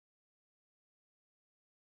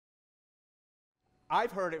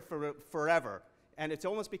I've heard it for forever, and it's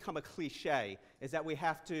almost become a cliche, is that we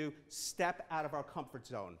have to step out of our comfort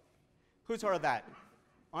zone. Who's heard that?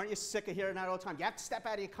 Aren't you sick of hearing that all the time? You have to step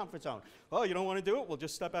out of your comfort zone. Oh, you don't want to do it? Well,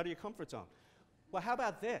 just step out of your comfort zone. Well, how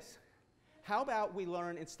about this? How about we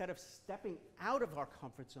learn, instead of stepping out of our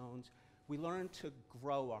comfort zones, we learn to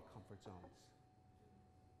grow our comfort zones.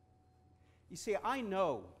 You see, I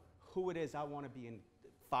know who it is I want to be in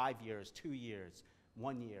 5 years, 2 years,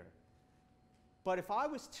 1 year. But if I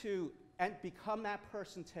was to become that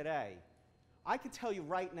person today, I can tell you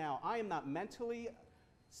right now, I am not mentally,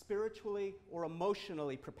 spiritually, or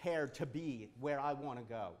emotionally prepared to be where I want to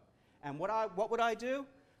go. And what would I do?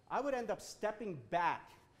 I would end up stepping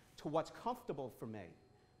back to what's comfortable for me,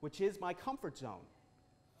 which is my comfort zone.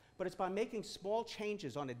 But it's by making small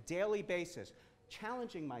changes on a daily basis,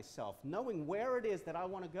 challenging myself, knowing where it is that I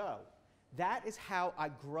want to go. That is how I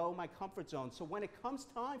grow my comfort zone. So when it comes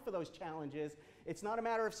time for those challenges, it's not a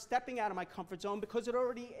matter of stepping out of my comfort zone, because it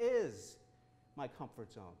already is my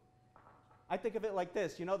comfort zone. I think of it like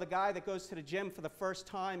this. You know, the guy that goes to the gym for the first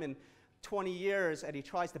time in 20 years and he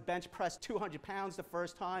tries to bench press 200 pounds the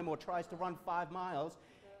first time, or tries to run 5 miles,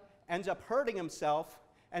 ends up hurting himself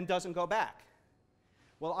and doesn't go back.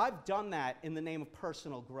 Well, I've done that in the name of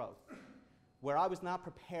personal growth, where I was not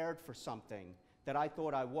prepared for something that I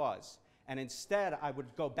thought I was. And instead, I would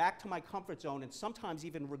go back to my comfort zone and sometimes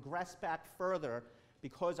even regress back further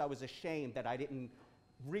because I was ashamed that I didn't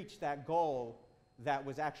reach that goal that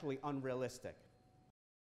was actually unrealistic.